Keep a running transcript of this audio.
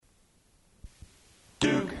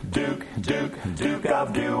Duke, Duke, Duke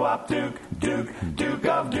of Doo-Wop, Duke, Duke, Duke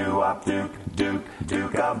of Doo-Wop, Duke, Duke,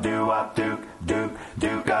 Duke of Doo-Wop, Duke, Duke,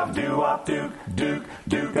 Duke of Doo-Wop, Duke, Duke,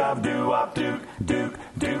 Duke of Doo-Wop, Duke, Duke,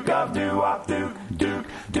 Duke of Doo-Wop, Duke, Duke,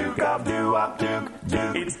 Duke of Doo-Wop, Duke,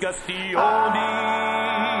 Duke. It's Gus D Oldie,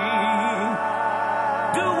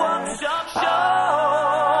 Doo-Wop Shop Show.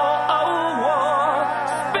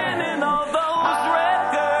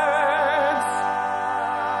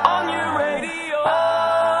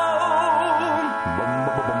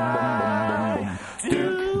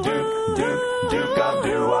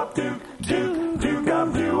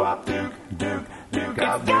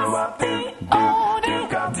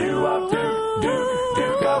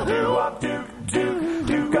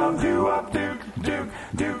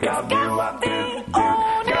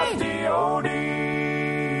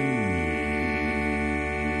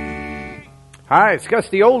 Hi, it's Gus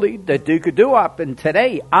D Oldie, the Duke of Doo-Wop, and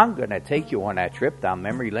today I'm going to take you on that trip down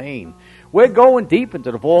memory lane. We're going deep into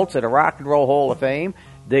the vaults of the Rock and Roll Hall of Fame,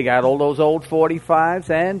 dig out all those old 45s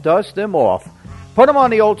and dust them off. Put them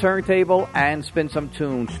on the old turntable and spin some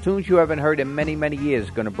tunes you haven't heard in many, many years.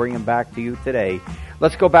 Going to bring them back to you today.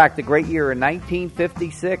 Let's go back to the great year in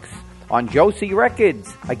 1956 on Josie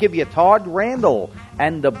Records. I give you Todd Randall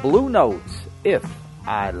and the Blue Notes, If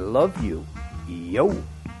I Love You. Yo.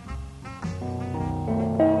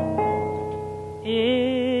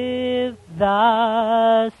 If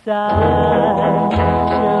the sun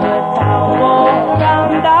should fall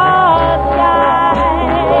from the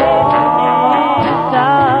sky and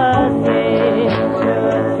the sea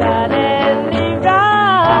should suddenly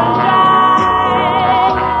run dry,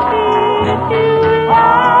 if you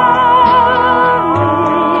love me,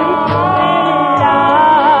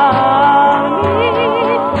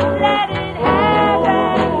 let it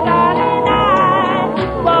happen, darling, I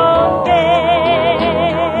won't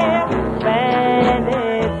care when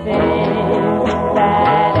it seems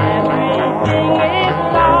that everything is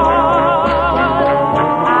lost.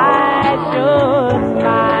 I should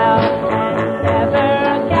smile and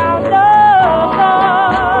never count the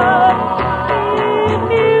cost.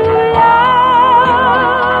 If you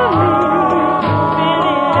love me,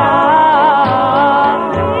 feel it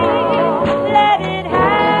on me. Let it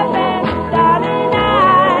happen, darling,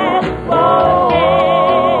 I won't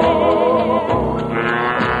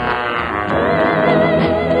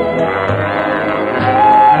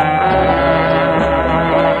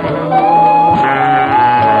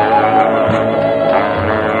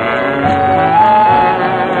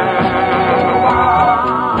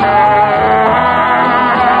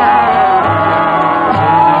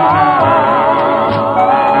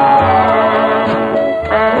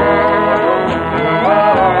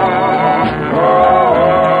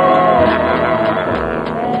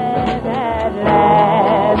At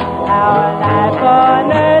last, our life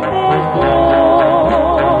on earth is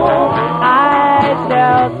through. I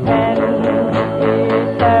shall spend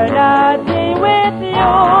eternity with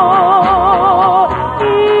you.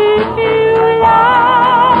 If you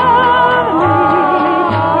love me,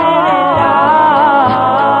 really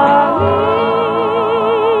love me,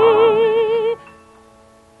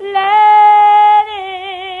 let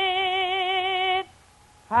it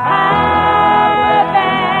happen,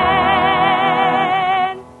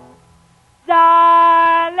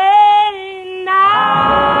 darling, I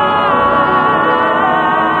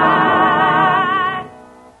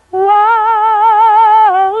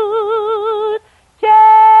won't change.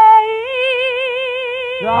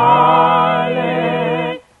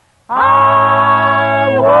 Darling,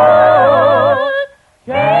 I won't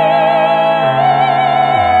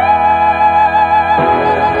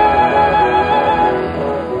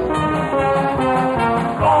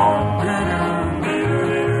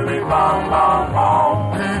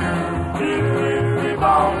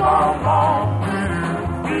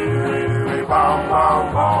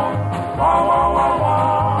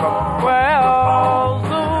Well,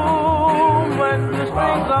 soon when the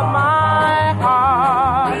strings of my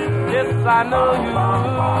heart, yes, I know you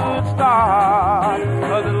would start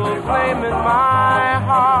a little flame in my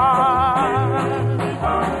heart.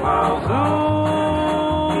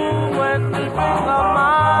 Soon when the strings of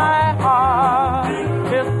my heart,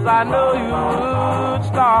 yes, I know you would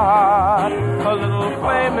start a little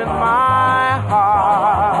flame in my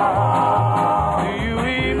heart. Do you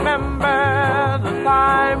remember the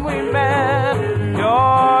time we met?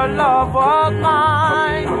 Your love was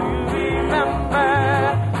mine. Do you remember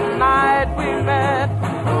the night we met?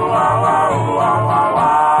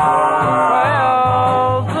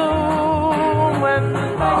 Well, soon when the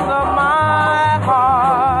strings of my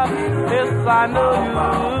heart, yes, I know you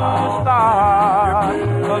start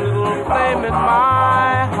a little flame in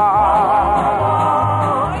my heart.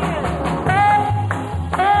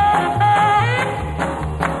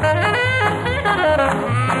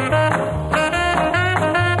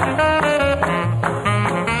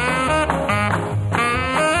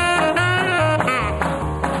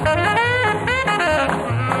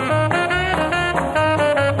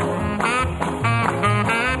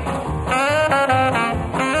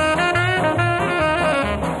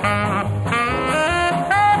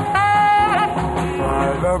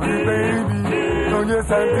 love you, baby. Oh, yes,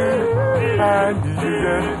 I do. I do,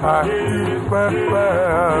 yes, I do.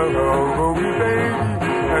 Well, oh, baby,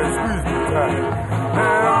 and squeeze me tight.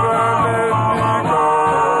 Never let me go.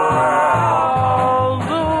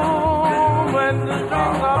 Zoom, when the strings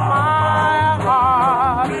of my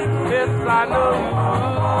heart, yes, I know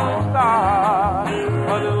you would start a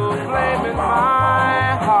little flame in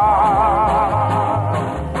my heart.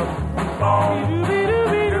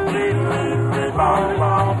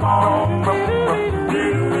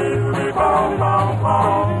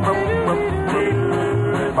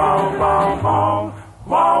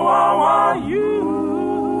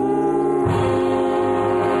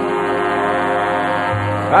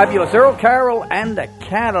 Fabulous Earl Carroll and the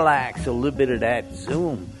Cadillacs. A little bit of that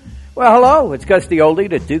Zoom. Well, hello. It's Gus D Oldie,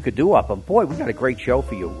 the Duke of Doo-Wop. And boy, we got a great show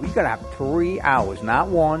for you. We're going to have 3 hours, not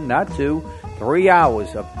 1, not 2, 3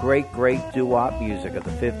 hours of great doo-wop music of the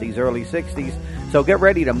 50s, early 60s. So get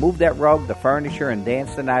ready to move that rug, the furniture, and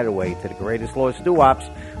dance the night away to the greatest lost doo-wops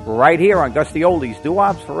right here on Gus D Oldie's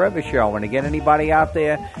Doo-Wops Forever show. And again, anybody out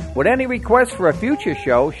there with any requests for a future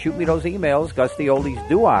show, shoot me those emails, Gus D Oldie's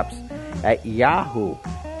Doo-Wops at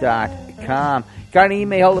yahoo.com. Got an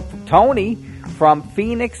email from Tony from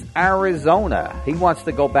Phoenix, Arizona. He wants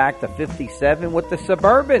to go back to 57 with the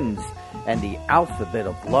Suburbans and the Alphabet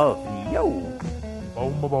of Love. Yo.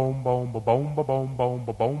 Boom, boom, boom, boom, boom, boom, boom,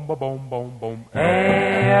 boom, boom, boom, boom.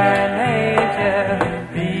 Hey, you're an angel,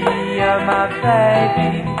 B, you're my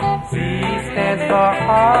baby. C stands for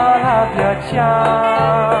all of your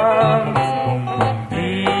charms. D,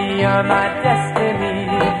 you're my destiny.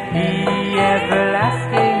 E,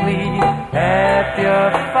 everlastingly. F,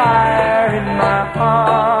 you're fire in my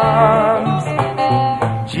arms.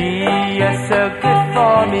 G, you're so good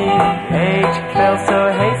for me. H, fell so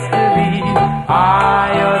hastily.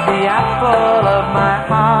 I, you're the apple of my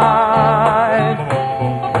heart.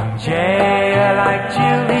 J, you're like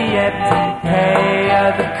Juliet. K,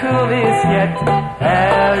 you're the coolest yet.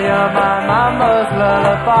 L, you're my mama's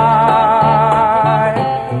lullaby.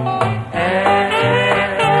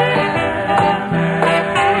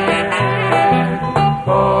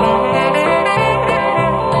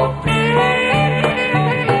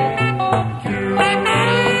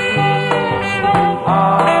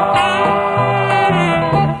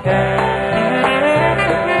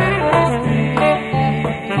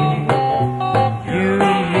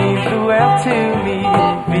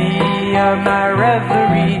 My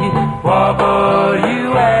reverie,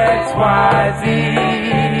 W-X-Y-Z.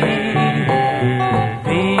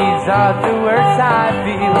 These are the words I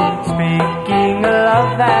feel, speaking of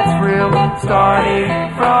love that's real, starting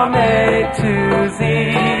from A to Z.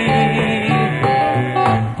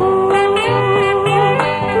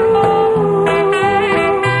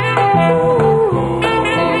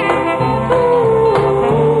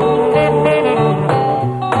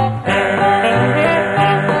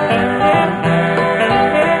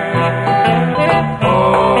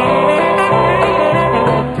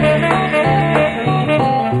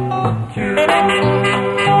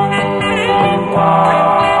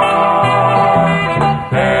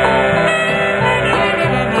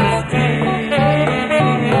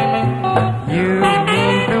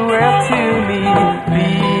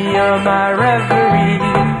 My reverie,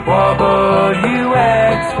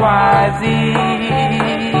 W-X-Y-Z.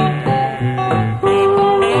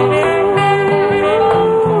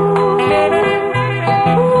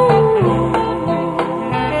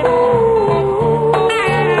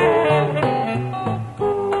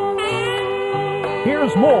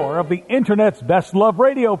 Here's more of the Internet's best love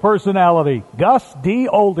radio personality, Gus D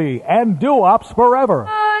Oldie, and Doo-Wops Forever.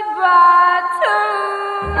 Goodbye to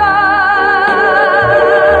love.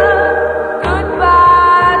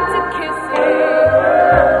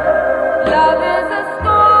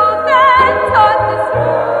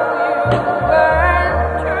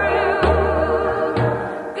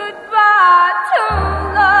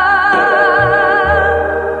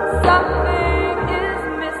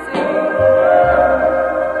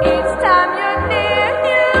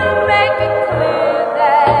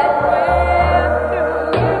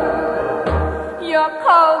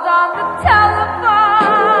 Cold on the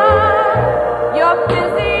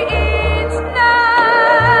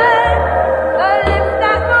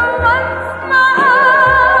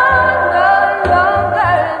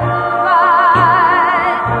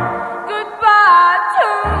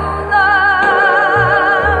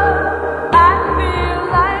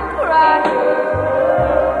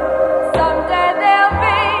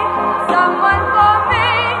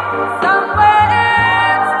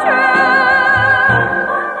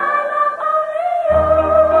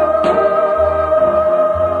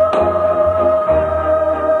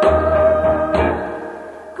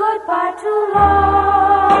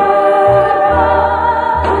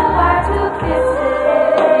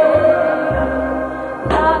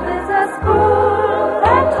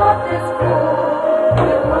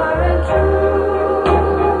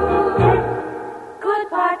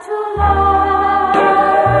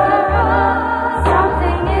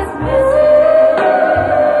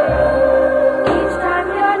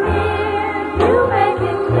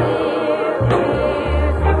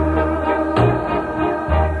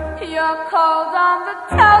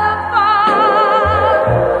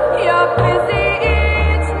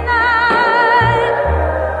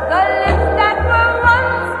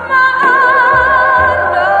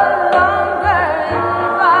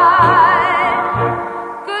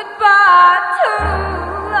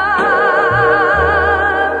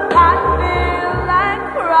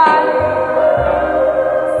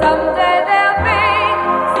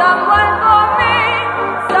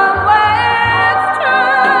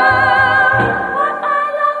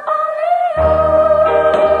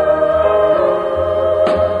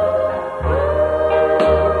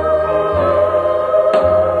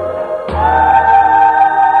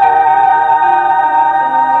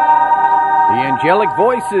angelic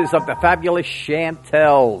voices of the fabulous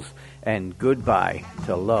Chantels, and Goodbye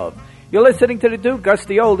to Love. You're listening to the Duke, Gus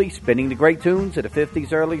D Oldie, spinning the great tunes of the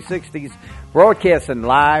 50s, early 60s, broadcasting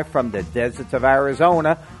live from the deserts of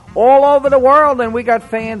Arizona, all over the world, and we got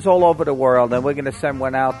fans all over the world, and we're going to send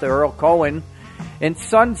one out to Earl Cohen in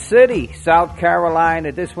Sun City, South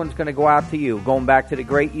Carolina. This one's going to go out to you, going back to the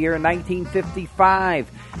great year 1955.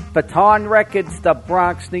 Baton Records, the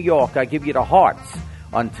Bronx, New York. I give you the hearts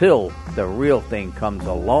until the real thing comes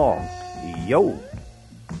along. Yo.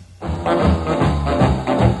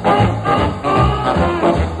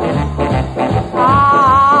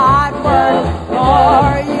 I'd work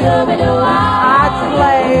for you, I'd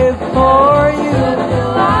slave for you,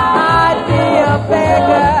 I'd be a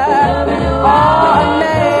beggar or a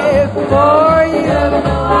knave for you.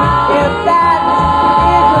 If that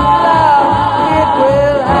isn't love, it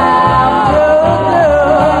will have to do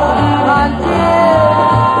until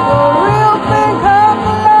the real thing comes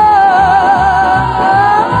along.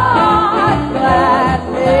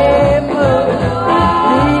 Gladly move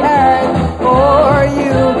the earth for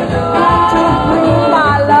you to prove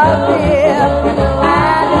my love here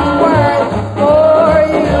and its worth for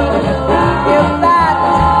you. If that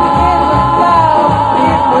isn't love,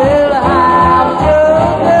 it will have to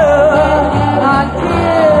do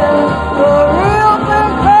until the real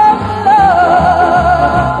thing comes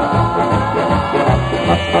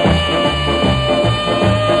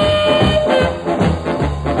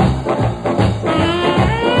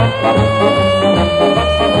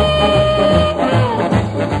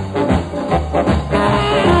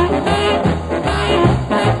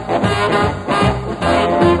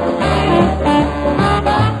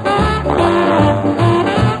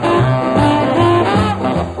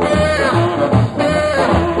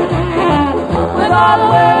with all the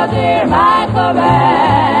world dear might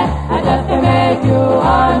forbid, and just to make you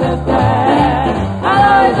understand, I'll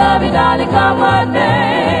always love you, darling, come what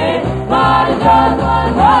may. God is just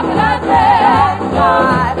one, what can I say? I'd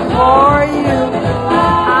cry for you,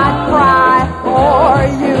 I'd cry for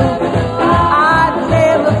you, I'd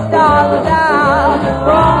tear the stars down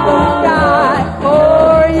from the sky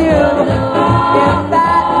for you. If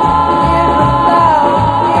that isn't love,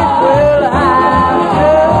 it will have to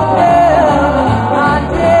live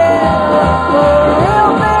until the real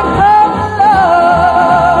thing comes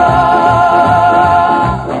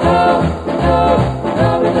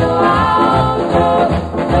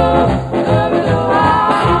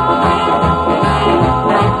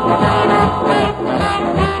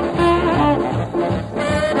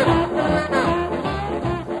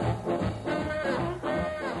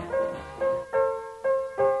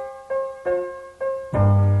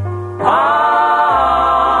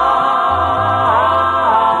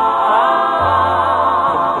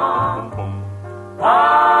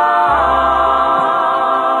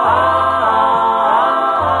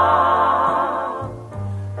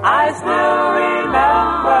I still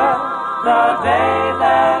remember the day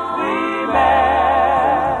that we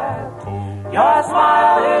met. Your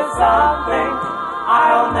smile is something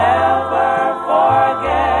I'll never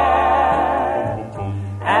forget.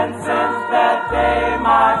 And since that day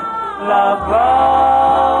my love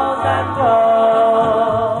grows and grows.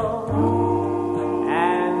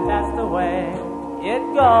 And that's the way it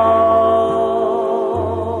goes.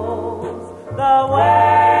 The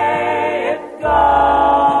way it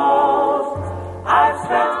goes. I've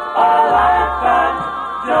spent a lifetime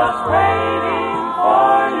just waiting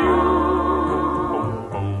for you.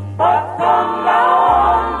 But from now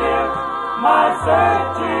on, dear, my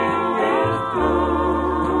searching is through.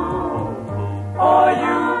 For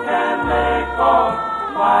you can make all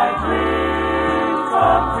my dreams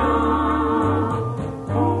come true.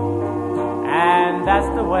 And that's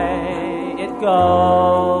the way it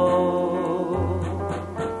goes.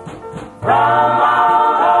 From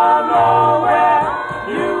out of nowhere,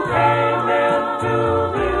 you came into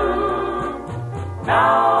view.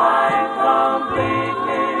 Now I'm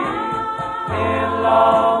completely in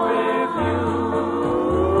love with you.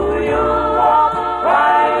 You walk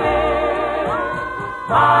right in,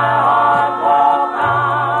 my heart walked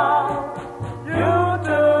out. You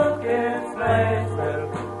took its place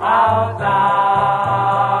without doubt.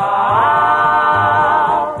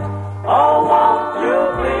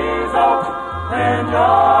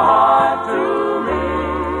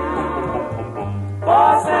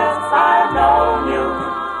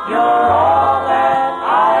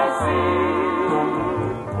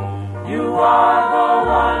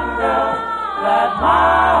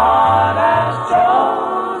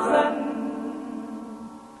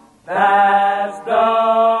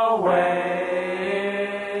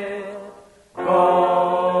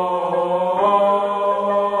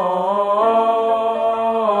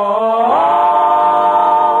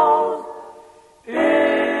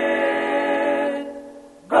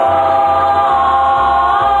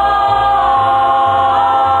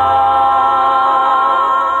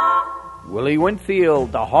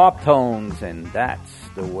 Winfield, the harp tones, and that's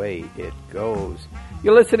the way it goes.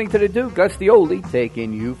 You're listening to the Duke, Gus D Oldie,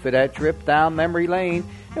 taking you for that trip down memory lane.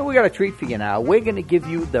 And we got a treat for you now. We're going to give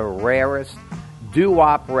you the rarest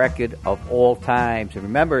doo-wop record of all times. And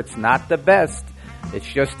remember, it's not the best. It's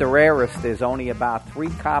just the rarest. There's only about 3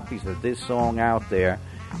 copies of this song out there.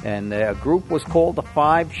 And the group was called the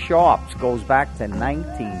Five Sharps. Goes back to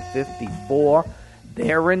 1954.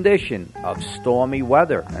 Their rendition of Stormy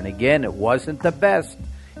Weather. And again, it wasn't the best.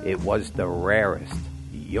 It was the rarest.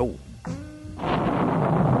 Yo.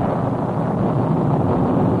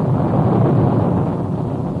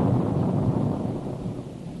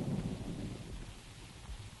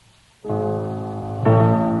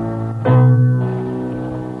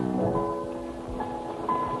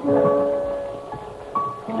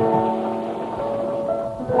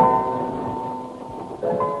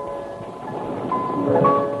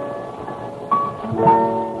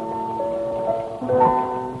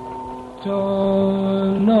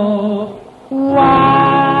 Don't know why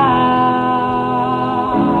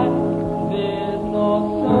there's no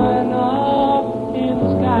sun up in the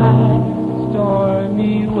sky.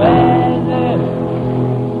 Stormy weather.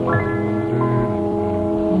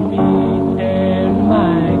 Me and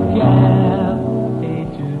my gal stay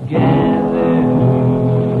together.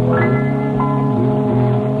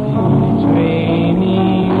 It's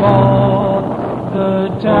raining all the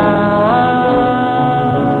time.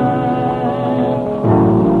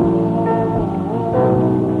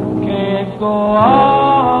 Go on,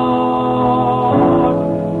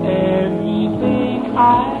 everything I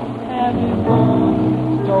have is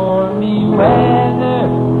gone. Stormy weather.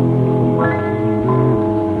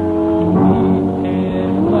 Me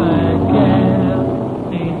and my gal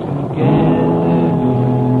stay together.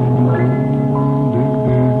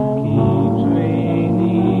 Keeps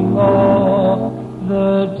raining all the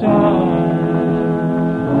time.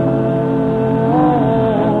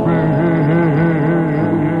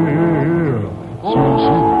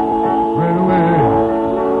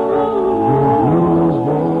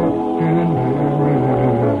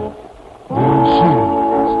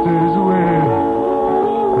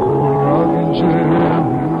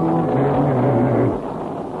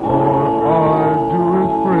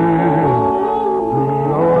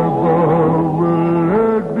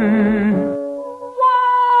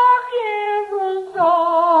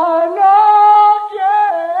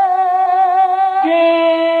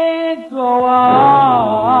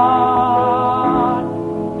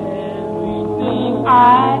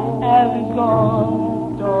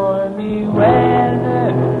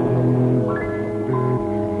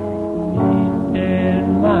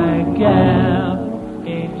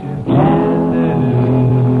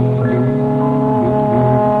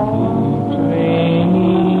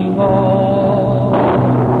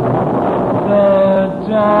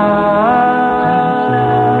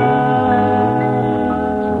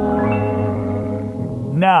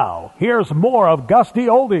 Now, here's more of Gus D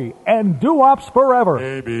Oldie and Doo-Wops Forever.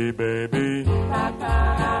 Baby, baby.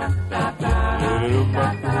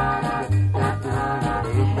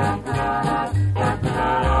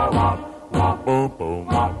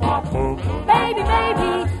 Baby,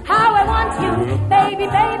 baby, how I want you. Baby,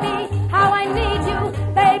 baby, how I need you.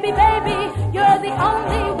 Baby, baby, you're the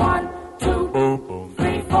only one. 2,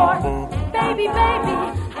 3, 4. Baby, baby,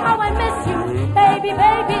 how I miss you. Baby,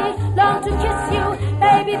 baby, long to kiss you.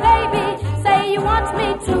 Baby, baby, say you want me.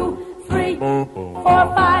 2, 3, 4,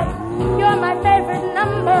 5. You're my favorite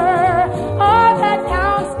number. All that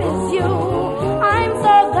counts is you. I'm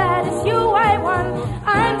so glad it's you I won.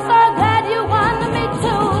 I'm so glad you won me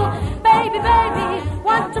too. Baby, baby,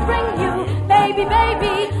 want to bring you. Baby,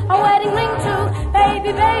 baby, a wedding ring too.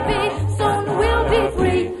 Baby, baby, soon we'll be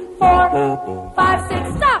 3, 4, 5,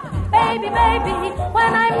 6. Stop! Baby, baby,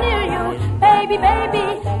 when I'm near you. Baby, baby,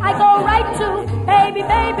 I go right to. Baby,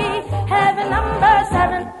 baby, heaven number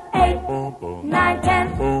 7, 8, 9,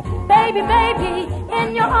 10. Baby, baby,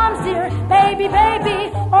 in your arms, dear. Baby,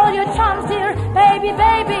 baby, all your charms, dear. Baby,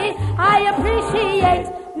 baby, I appreciate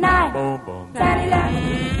 9, 10, 11.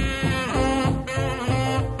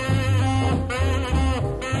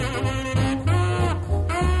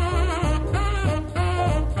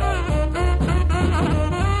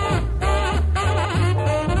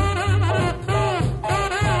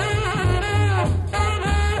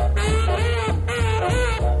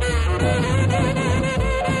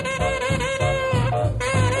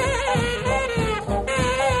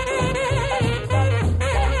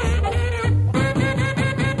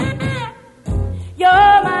 You're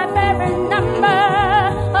my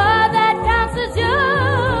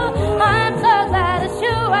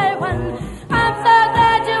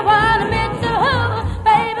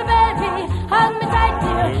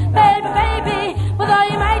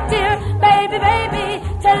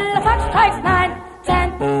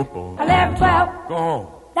 11, 12. Go home.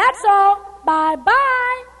 That's all.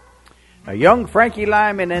 Bye-bye. A young Frankie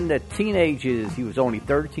Lyman and the Teenagers. He was only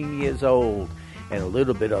 13 years old. And a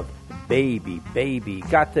little bit of Baby.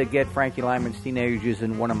 Got to get Frankie Lyman's Teenagers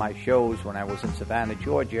in one of my shows when I was in Savannah,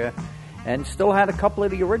 Georgia. And still had a couple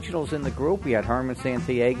of the originals in the group. We had Herman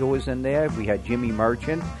Santiago was in there. We had Jimmy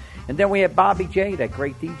Merchant. And then we had Bobby J, that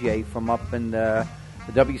great DJ from up in the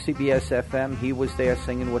WCBS FM. He was there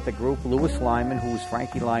singing with the group. Louis Lyman, who was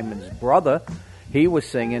Frankie Lyman's brother, he was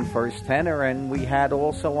singing first tenor. And we had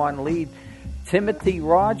also on lead Timothy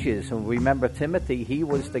Rogers. And remember Timothy, he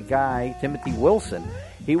was the guy, Timothy Wilson.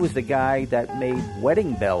 He was the guy that made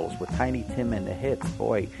Wedding Bells with Tiny Tim and the Hits.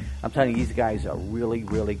 Boy, I'm telling you, these guys are really,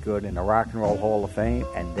 really good in the Rock and Roll Hall of Fame,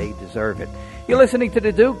 and they deserve it. You're listening to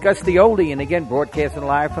the Duke, Gus D Oldie, and again, broadcasting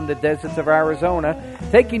live from the deserts of Arizona,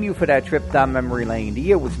 taking you for that trip down memory lane. The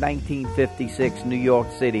year was 1956, New York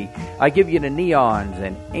City. I give you the Neons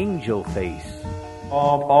and Angel Face.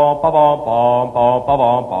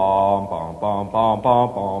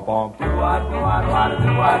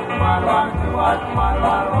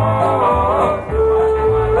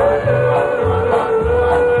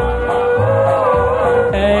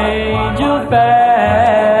 Angel face,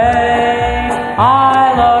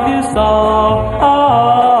 I love you so.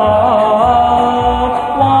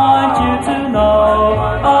 Want you to know.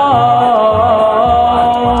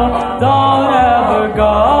 Don't ever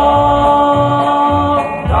go.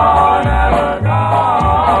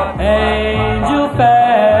 Angel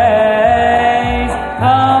face,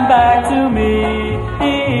 come back to me.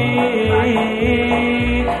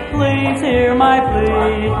 Please hear my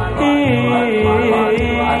plea.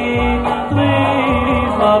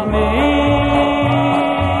 Please love me.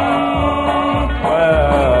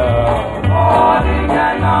 Well, morning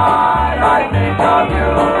and night I think of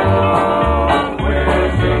you,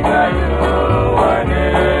 wishing that you were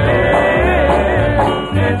near.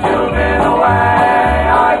 Since you've been away,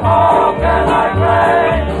 I've hoped and I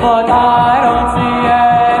prayed, But I don't see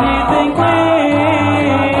anything clear.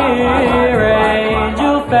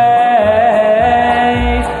 Angel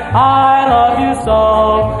face, I love you so.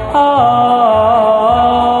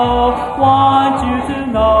 Want you to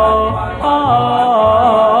know.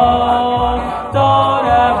 Don't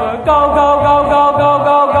ever go.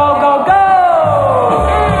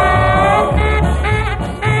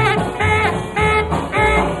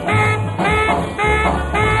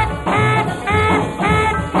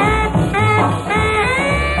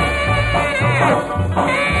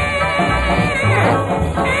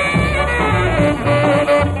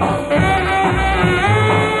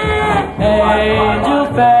 Angel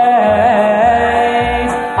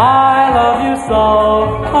face, I love you so.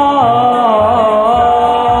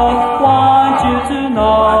 Want you to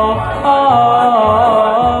know.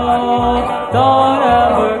 Don't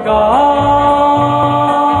ever go.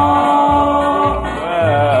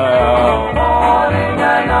 well, morning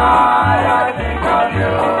and night I think of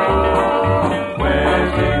you,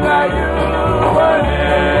 wishing that you were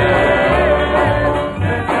near.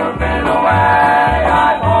 Since you've been away,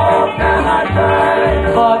 I've hoped and I prayed,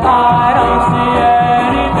 But I don't see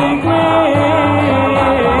anything clear.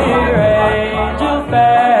 Angel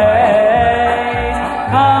face,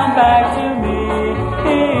 come back to me.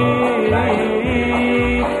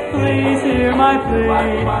 Please hear my plea.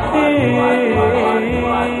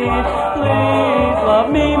 Please love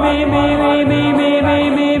me.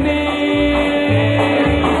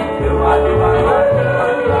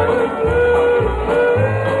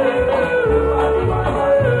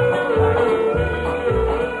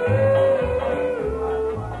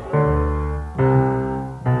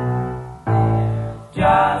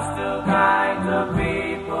 just two kinds of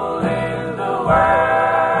people in the world.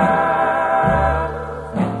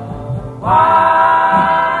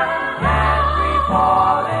 Why can't we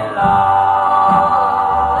fall in love?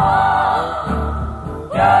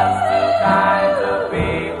 Just two kinds of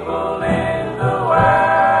people in the world.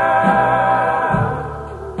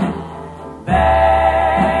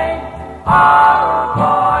 They are a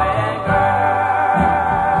boy and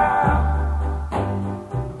girl.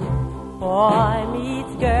 Boy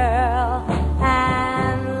meets girl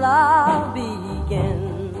and love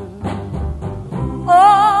begins.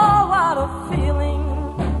 Oh, what a feeling.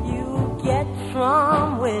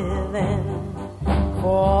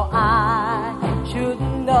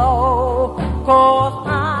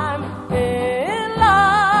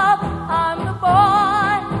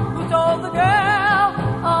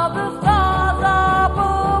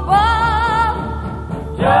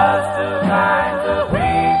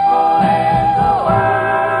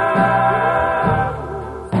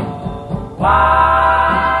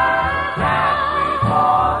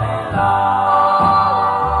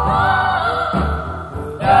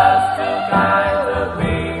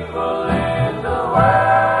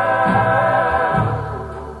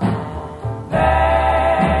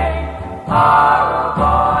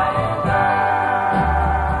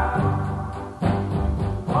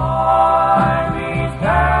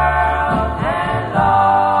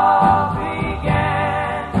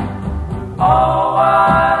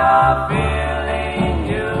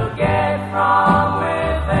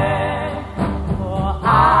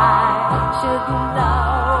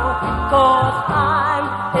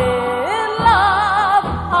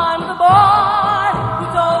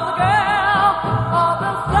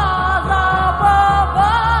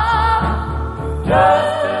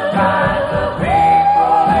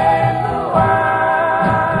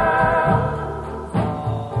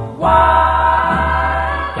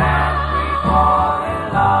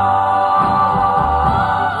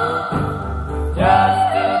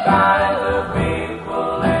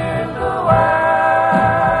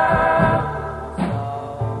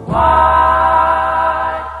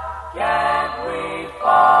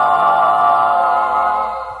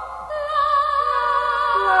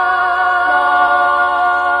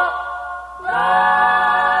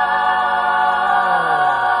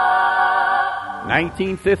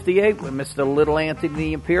 1958 with Mr. Little Anthony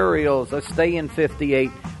the Imperials. Let's stay in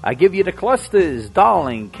 58. I give you the clusters,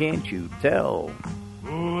 darling, can't you tell?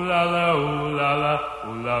 Ooh la la, ooh la la,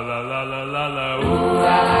 ooh la la la la la la, ooh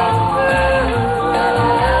la la.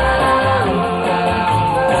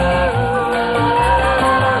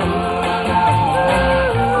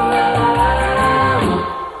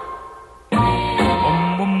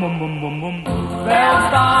 Bells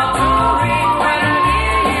start to ring when I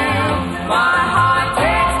hear you. My heart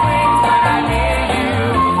takes wings when I hear you.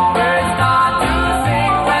 Birds start to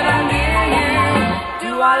sing when I hear you.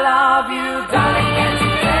 Do I love you, darling? Can't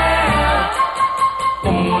you tell?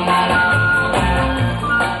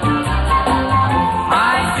 I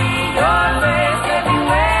see your face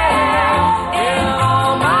everywhere. In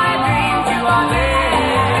all my dreams you are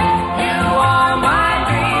there. You are my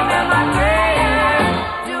dream and my prayer.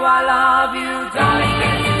 Do I love you, darling?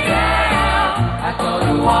 Can't you tell? I told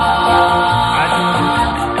you all.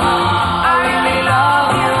 I really love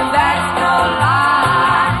you, that's no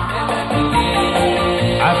lie.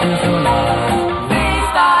 I feel so nice. Things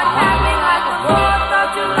start happening like the 4th of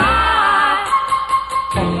July.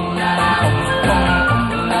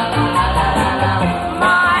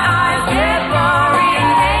 My eyes get blurry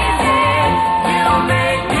and hazy. You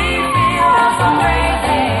make me feel so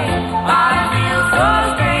crazy. I feel so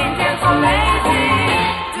strange and so lazy.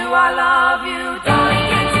 Do I love you, darling?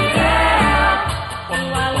 Can't you tell? Do I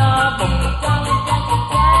love you, darling? Can't you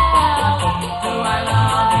tell? Do I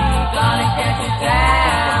love you, darling? Can't you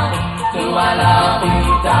tell? Do I love you,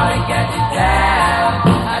 darling? Can't you tell?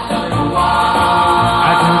 I told you all.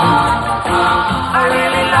 I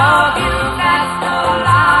really love you, that's no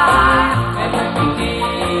lie. And when we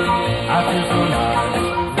did, I feel so nice.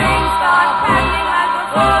 Things start happening like the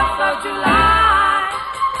 4th of July.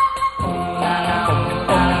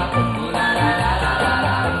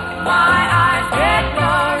 My eyes get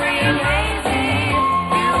blurry and hazy.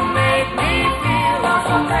 You make me feel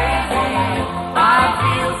so crazy. I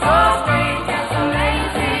feel so strange and so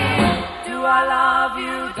lazy. Do I love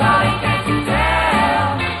you, darling? Can't you tell?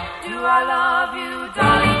 Do I love you,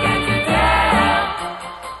 darling? Can't you tell?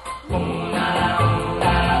 Ooh la la, ooh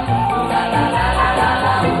la la, ooh la la la la la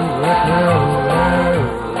la. Ooh la la la,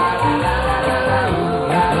 ooh la la la.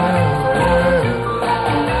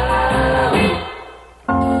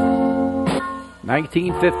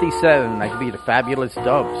 1957, I give you the Fabulous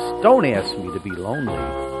Doves. Don't ask me to be lonely.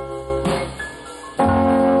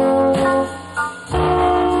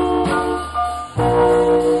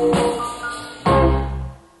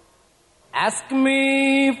 Ask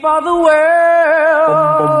me for the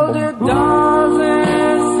world, it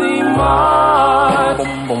doesn't seem much.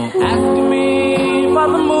 Ask me for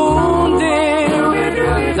the moon, dear,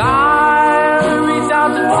 'cause I'll reach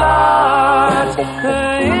out to touch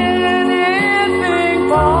anything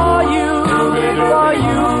for you, dear, only.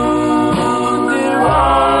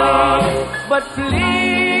 But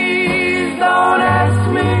please don't ask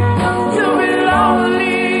me to be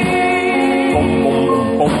lonely.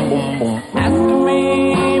 Ask me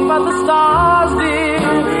for the stars, dear,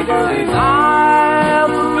 'cause I'll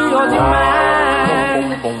fulfill your demand.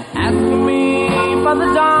 Ask me for the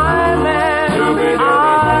diamonds,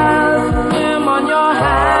 I'll put them on your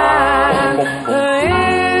hand.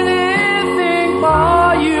 Anything for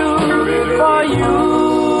you,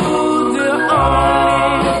 dear,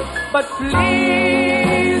 only. But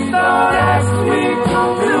please don't ask me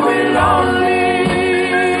to be lonely.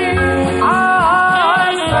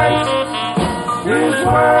 This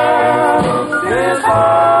world is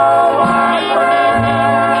all my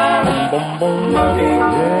friend. Looking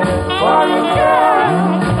for a girl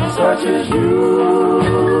such as you.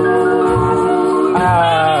 I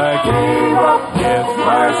gave up with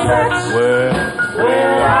my sex when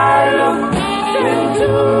I looked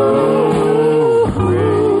into.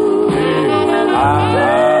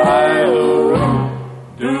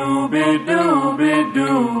 Doobie doobie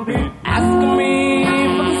doobie. Ask me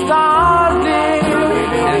for the stars, dear,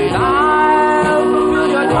 and I'll fulfill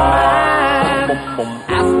your demand.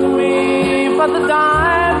 Ask me for the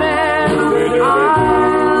diamonds,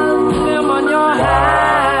 I'll put them on your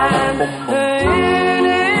hand.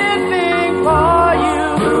 Anything for you,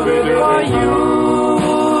 dear, only.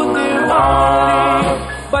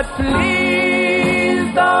 But please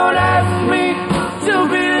don't ask me to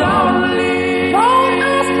be lonely. Don't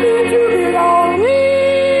ask me to be lonely.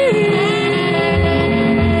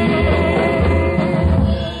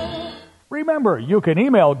 Remember, you can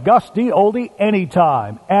email Gus D Oldie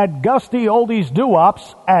anytime at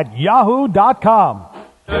gusdoldiesdowops@yahoo.com.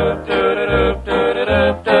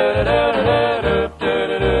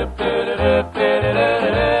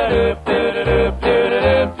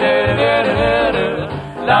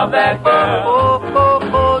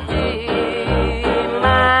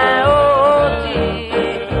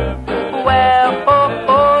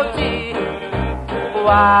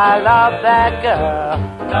 I love that girl.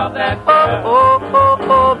 Love that girl. Oh, oh, oh,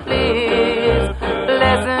 oh, please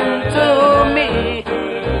listen to me.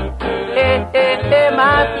 Hey, hey, hey,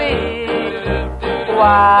 my plea. Oh,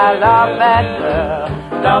 I love that girl.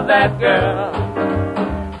 Love that girl.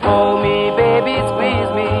 Hold me, baby,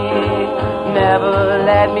 squeeze me. Never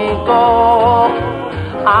let me go.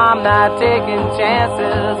 I'm not taking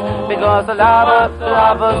chances because I love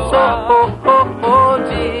her so,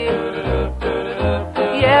 gee.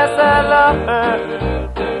 Yes, I love her.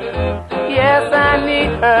 Yes, I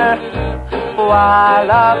need her. Oh, I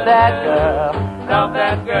love that girl. Love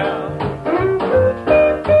that girl.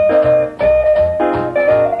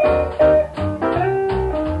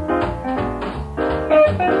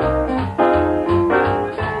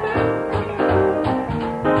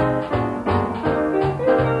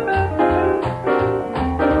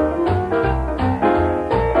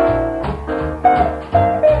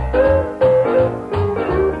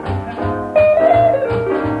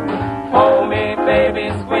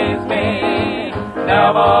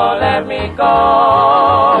 Never let me go.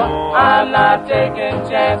 I'm not taking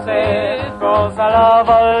chances, 'cause I love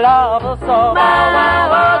her so. My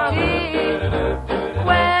OG,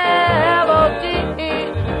 well, OG,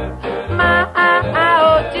 my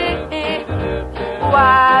OG. Oh,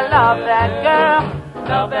 I love that girl.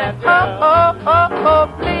 Love that girl. Oh, oh, oh, oh,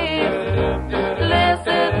 please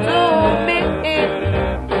listen to me.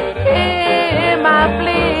 Hear my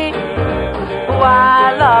plea. Oh,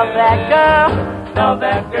 I love that girl. Love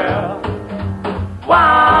that girl. Why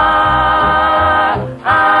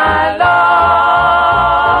I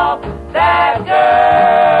love that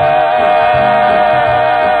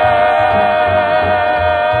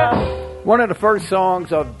girl. One of the first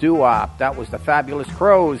songs of doo-wop, that was the Fabulous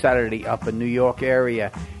Crows out of the upper New York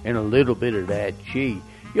area, and a little bit of that G.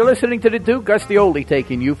 You're listening to the Duke, Gus D Oldie,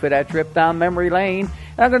 taking you for that trip down memory lane.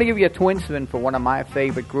 And I'm going to give you a twin spin for one of my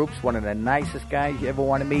favorite groups, one of the nicest guys you ever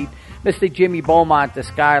want to meet, Mr. Jimmy Beaumont, the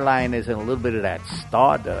Skyliners, and a little bit of that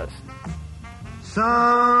Stardust.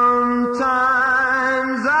 Sometimes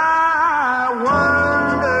I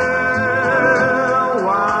wonder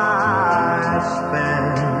why I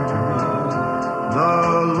spend the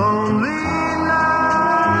lonely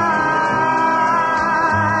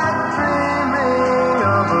night dreaming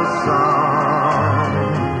of a song.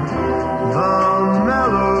 The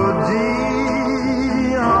melody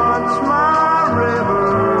haunts my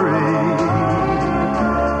reverie,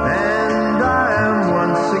 and I am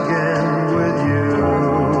once again with you.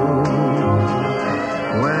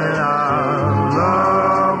 When our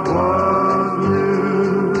love was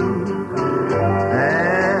new,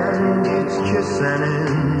 and each kiss an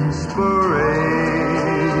inspiration.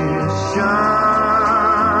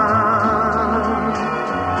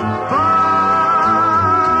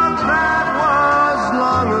 But that was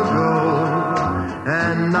long ago,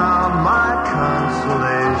 and now my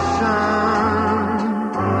consolation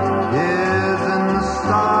is in the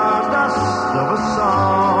stardust of a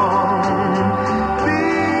song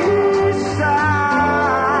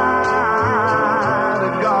beside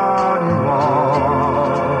a garden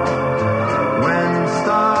wall. When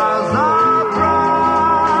stars are bright,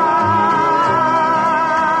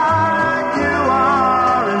 you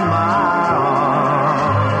are in my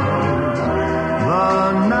arms. The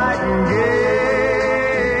nightingale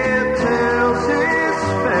tells his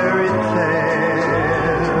fairy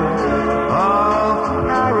tale of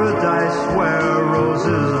paradise where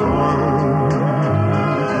roses bloom.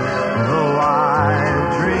 Though I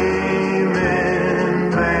dream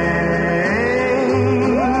in vain,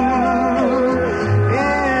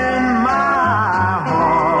 in my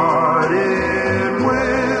heart it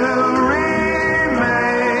will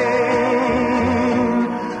remain,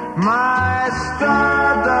 my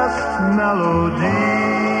stardust melody,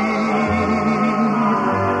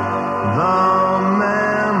 the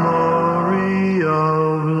memory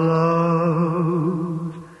of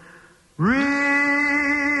love's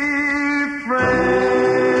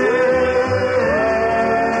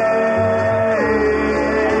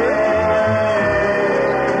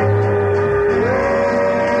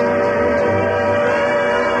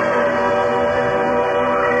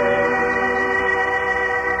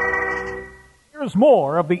Here's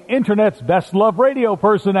more of the Internet's best love radio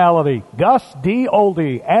personality, Gus D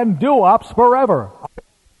Oldie, and doo-wops forever.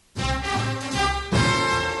 Every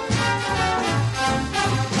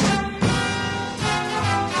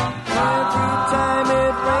time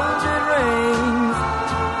it rains,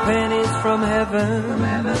 pennies from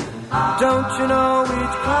heaven. Don't you know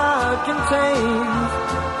each cloud contains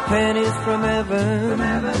pennies from heaven?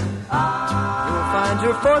 You'll find find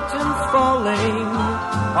your fortunes falling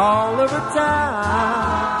all over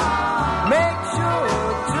town. Make sure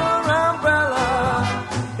your umbrella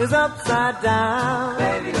is upside down.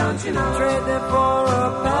 Baby, don't you know? Trade that for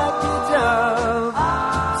a package of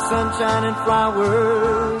sunshine and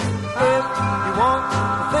flowers. If you want the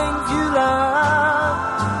things you love,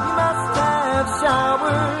 you must have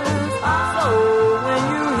showers. So when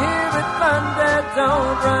you hear it thunder,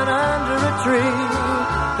 don't run under a tree.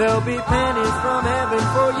 There'll be pennies from heaven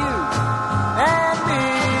for you and me.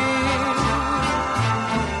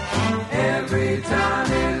 Every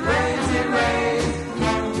time it rains,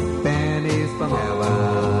 pennies from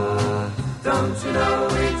heaven. Don't you know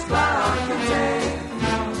each cloud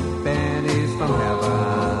contains pennies from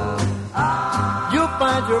heaven? You'll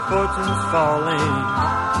find your fortunes falling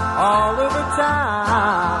all over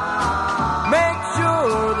town. Make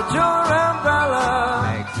sure that your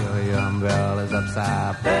umbrella's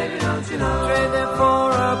upside. Baby, don't you know? Trade them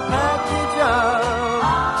for a package of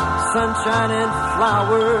sunshine and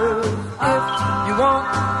flowers. If you want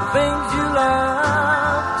the things you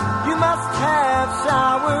love, you must have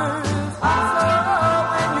showers. So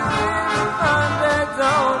when you hear the thunder,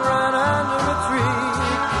 don't run under a tree.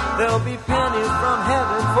 There'll be pennies from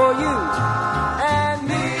heaven for you and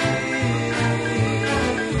me.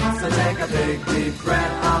 So take a big deep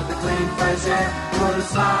breath of the clean fresh air. Put a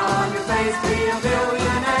smile on your face, be a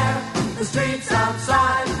millionaire. The streets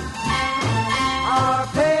outside are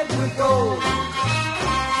paved with gold.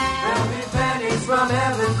 There'll be pennies from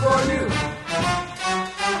heaven for you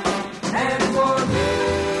and for me.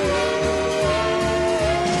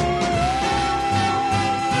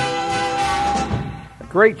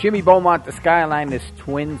 Great Jimmy Beaumont, The Skyline, this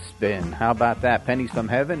twin spin. How about that? Pennies from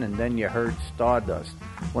Heaven, and then you heard Stardust,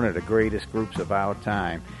 one of the greatest groups of our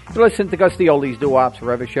time. You listen to Gus D Oldie's Doo-Wops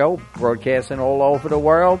Forever Show, broadcasting all over the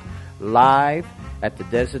world, live at the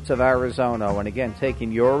deserts of Arizona. And again,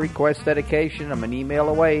 taking your request dedication, I'm an email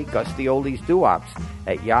away, Gus D Oldie's Doo-Wops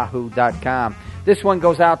at yahoo.com. This one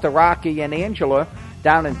goes out to Rocky and Angela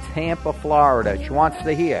down in Tampa, Florida. She wants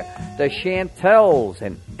to hear the Chantels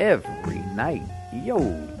and Every Night. Yo.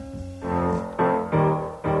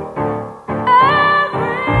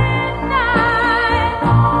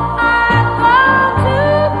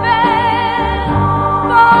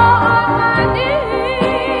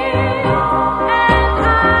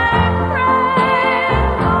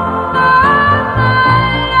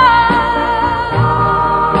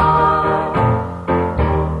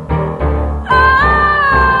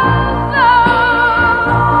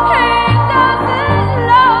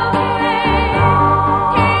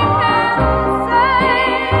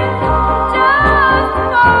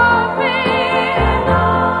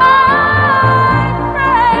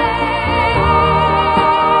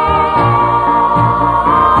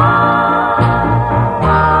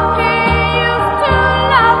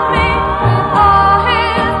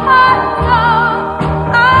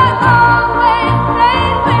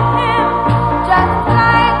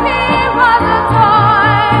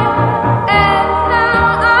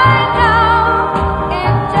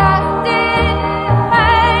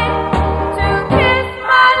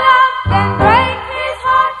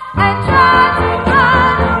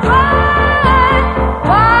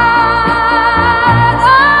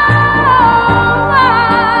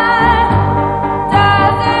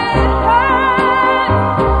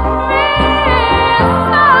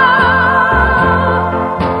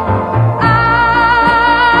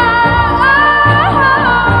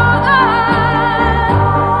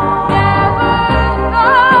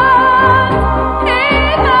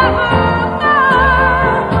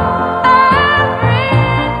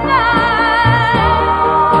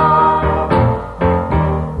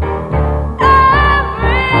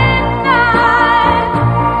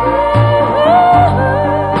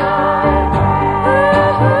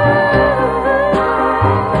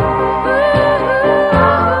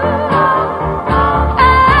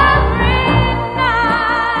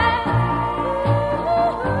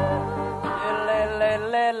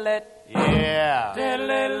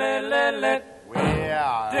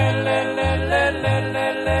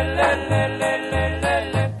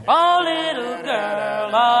 Oh, little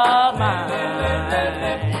girl of mine,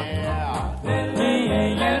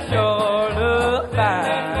 you sure look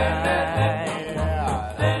fine.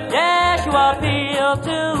 Yes, you appeal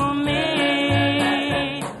to me.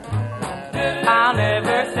 I'll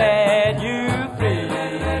never set you free.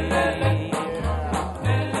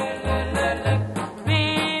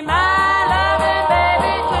 Be my loving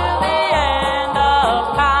baby till the end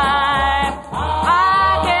of time.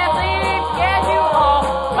 I can't sleep, get you off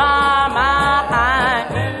my mind.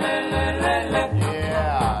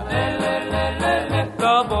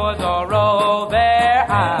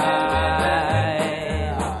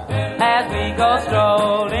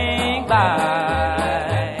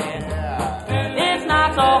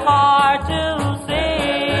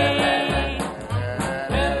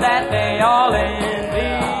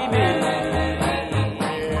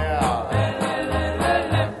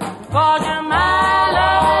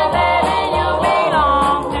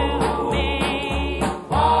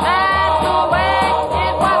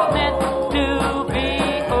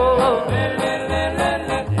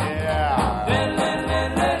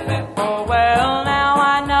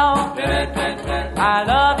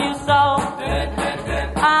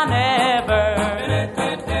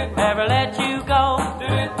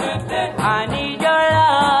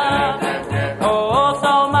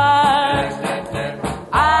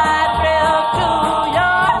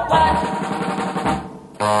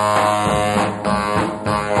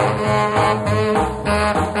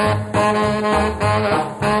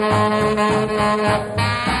 Oh,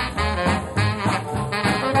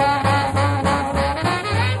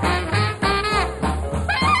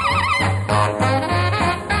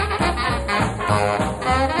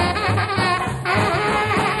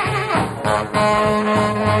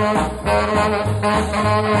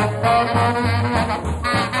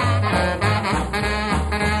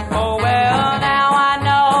 well, now I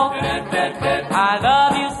know I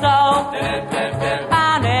love you so.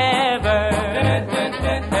 I'll never,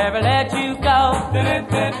 never let you go.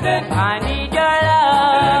 I need your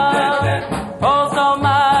love, oh, so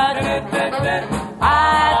much.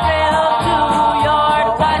 I thrill to your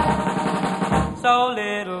touch. So,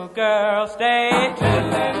 little girl, stay true.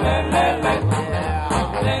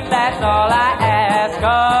 That's all I ask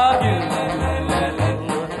of you.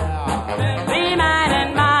 Be mine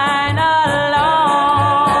and mine alone.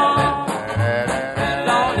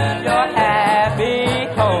 Don't leave your happy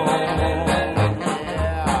home.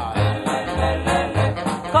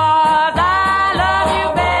 'Cause I love you,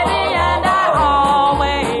 baby, and I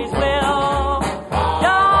always will.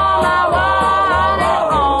 You're my one and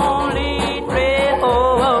only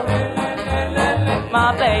thrill. My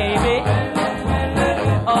baby.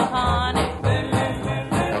 Oh, honey.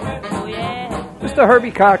 Oh, yeah. Mr.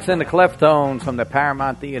 Herbie Cox and the Cleftones from the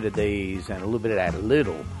Paramount Theater days, and a little bit of that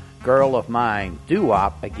Little Girl of Mine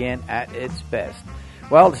doo-wop again at its best.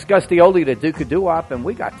 Well, it's Gus D Oldie, the Duke of Doo-wop, and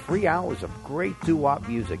we got 3 hours of great doo-wop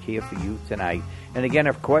music here for you tonight. And again,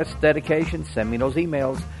 if requests, dedications, send me those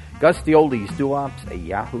emails. Gus D Oldie's doo-wops at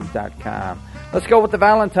yahoo.com. Let's go with the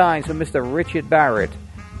Valentines from Mr. Richard Barrett.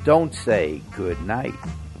 Don't say good night.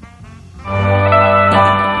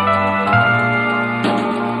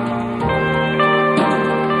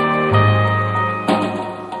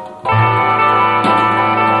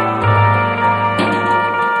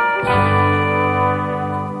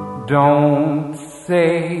 Don't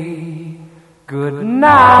say good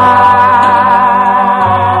night.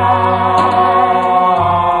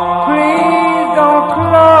 Please don't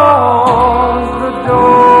close the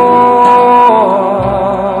door.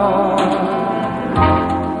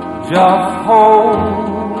 Just hold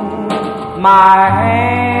my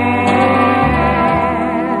hand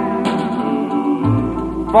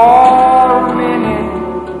for a minute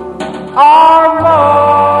or more.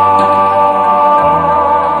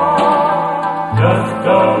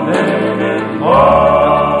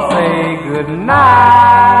 Good night.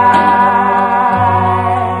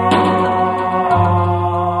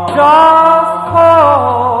 Just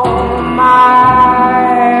hold my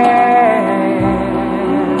hand.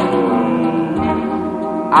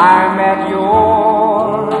 I'm at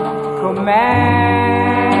your command.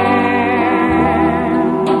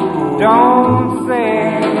 Don't say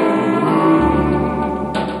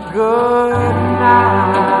good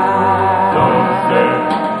night. Don't say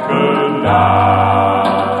good night.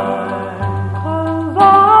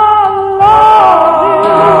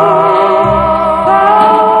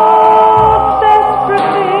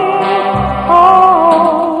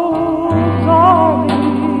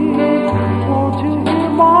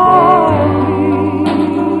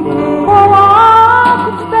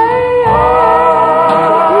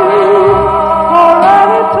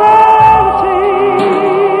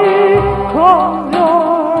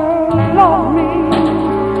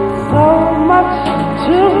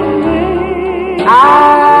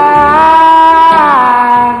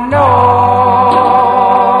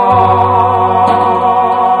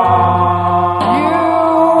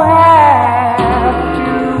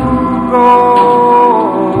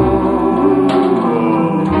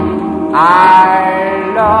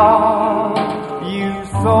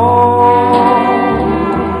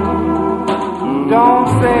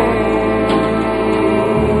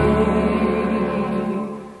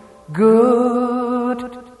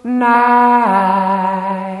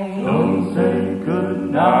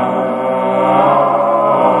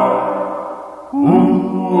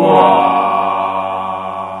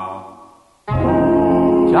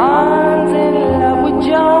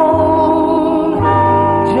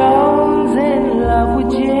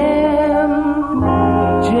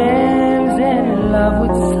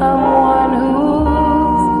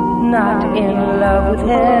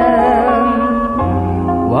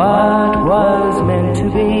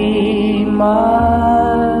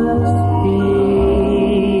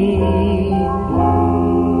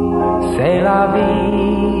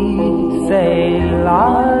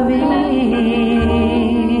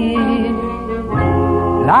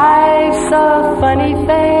 Life's a funny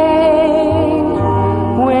thing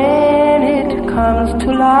when it comes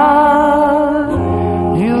to love.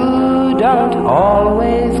 You don't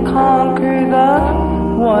always conquer the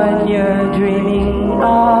one you're dreaming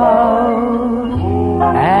of.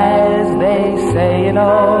 in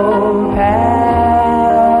old Paris.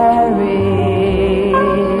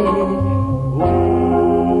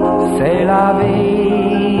 C'est la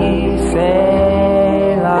vie,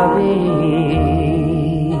 c'est la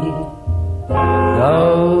vie.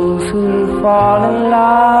 Those who fall in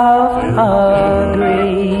love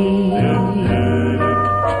agree.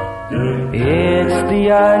 It's the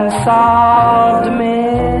unsolved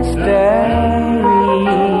mystery.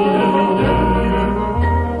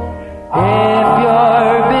 If your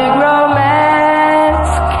big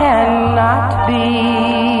romance cannot be,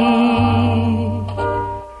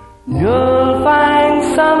 you'll find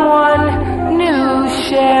someone new,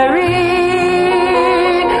 Sherry.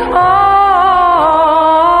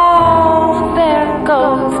 Oh, there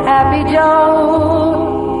goes Happy Joe.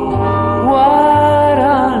 What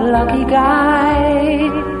a lucky guy.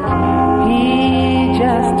 He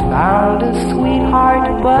just found a sweetheart,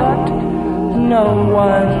 but no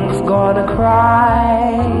one's gonna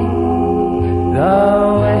cry,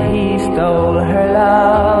 though he stole her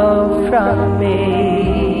love from me.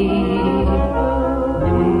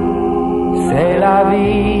 C'est la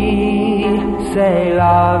vie, c'est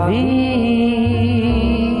la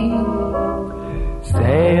vie,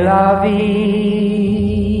 c'est la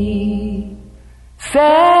vie, c'est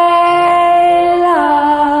la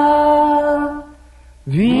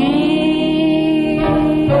vie.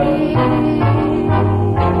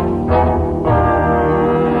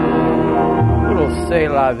 C'est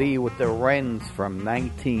la vie with the Wrens from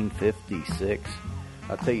 1956.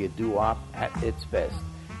 I'll tell you, doo-wop at its best.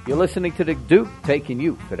 You're listening to the Duke, taking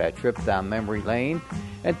you for that trip down memory lane.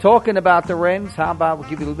 And talking about the Wrens, how about we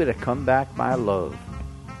give you a little bit of Come Back, My Love.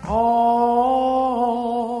 Oh,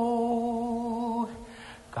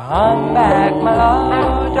 come back, my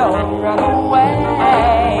love, don't run away.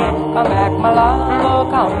 Come back, my love,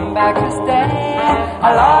 come back to stay.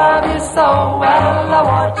 I love you so well, I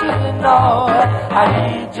want you to know I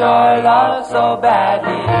need your love so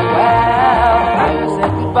badly. Well, after I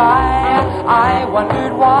said goodbye, I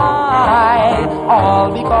wondered why. All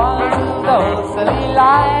because of those silly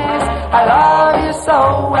lies. I love you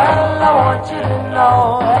so well, I want you to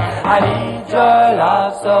know I need your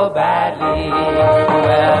love so badly.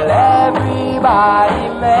 Well, everybody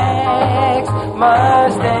makes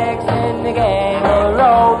mistakes in the game of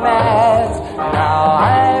romance. Now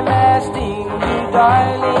I'm asking you,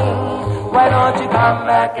 darling, why don't you come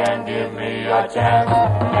back and give me your chance?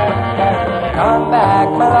 Come back,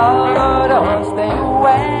 my love, don't stay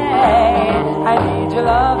away. I need your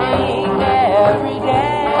loving every day.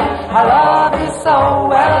 I love you so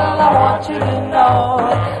well, I want you to know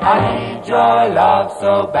I need your love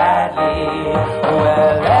so badly.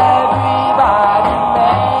 Well, everybody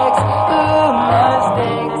makes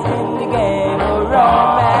mistakes in the game of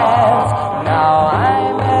romance. Now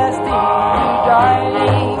I'm asking you,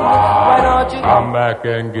 darling, why don't you come back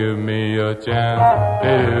and give me a chance?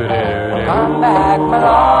 Come back, my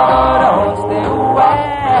love, don't stay away.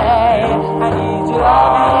 I need your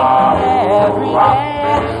loving every day.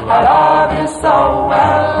 I love you so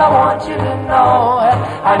well, I want you to know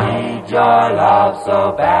I need your love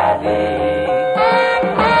so badly.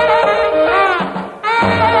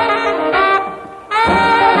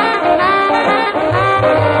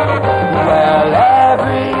 Well,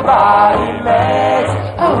 everybody makes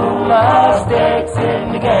mistakes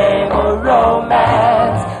in the game of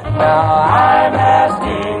romance. Now I'm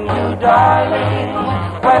asking you, darling,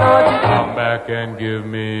 why don't you come back and give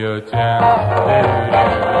me a chance?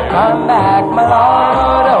 come back, my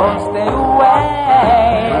love, don't stay away.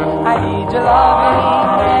 I need your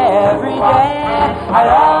loving every day. I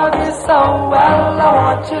love you so well, I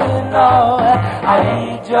want you to know I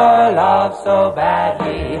need your love so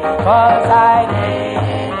badly. 'Cause I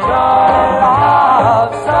need your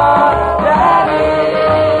love so badly.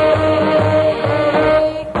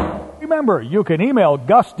 Remember, you can email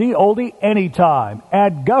Gus D Oldie anytime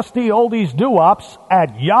at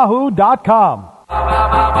GusDOldiesDoOps@yahoo.com.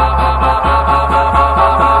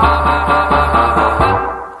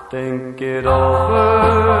 Think it over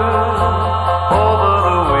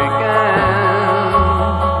the weekend.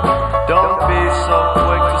 Don't be so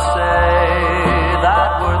quick to say that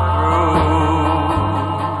we're through.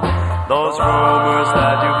 Those rumors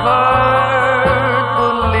that you heard,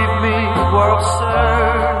 believe me, were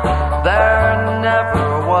absurd. There never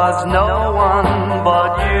was no one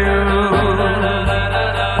but you.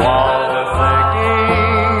 While we're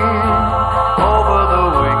thinking over the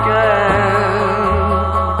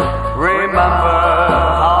weekend, remember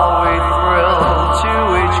how we thrilled to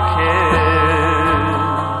each kiss.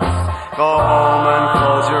 Go home and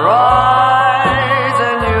close your eyes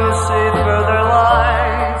and you'll see through their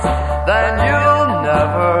lies. Then you'll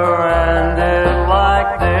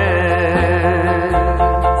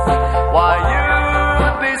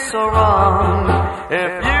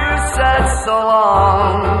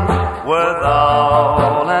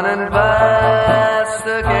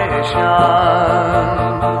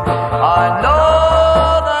I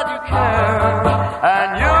know that you care, and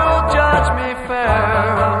you'll judge me fair,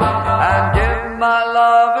 and give my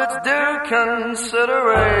love its due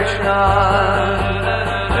consideration.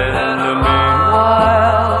 In the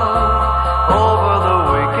meanwhile, over the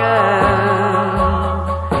weekend,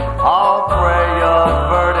 I'll pray your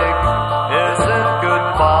verdict isn't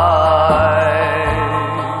goodbye.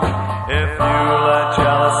 If you let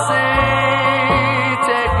jealousy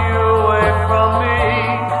take you away from me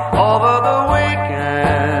over the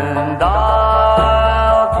weekend,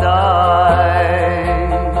 I'll die.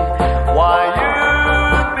 Why,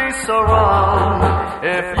 you'd be so wrong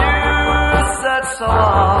if you said so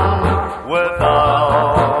long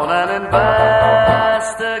without an investigation.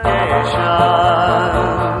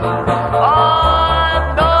 I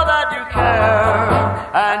know that you care,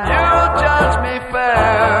 and you'll judge me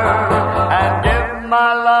fair, and give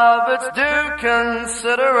my love its due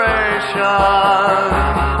consideration.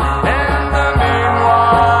 In the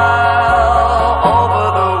meanwhile, over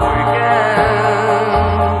the weekend,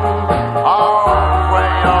 I'll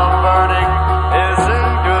pray your verdict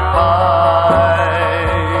isn't goodbye.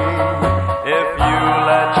 If you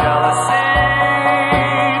let jealousy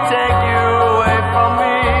take you away from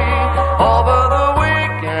me over the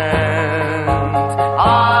weekend,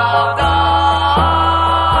 I'll die.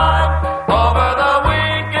 Over the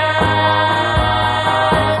weekend,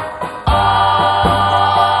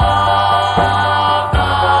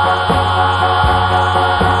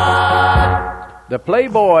 The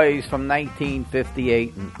Playboys from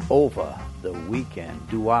 1958 and Over the Weekend.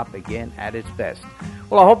 Doo-wop again at its best.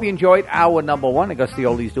 Well, I hope you enjoyed hour number one of Gus D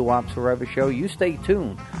Oldie's Doo-Wops Forever show. You stay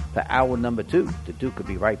tuned for hour number two. The Duke will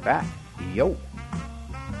be right back. Yo.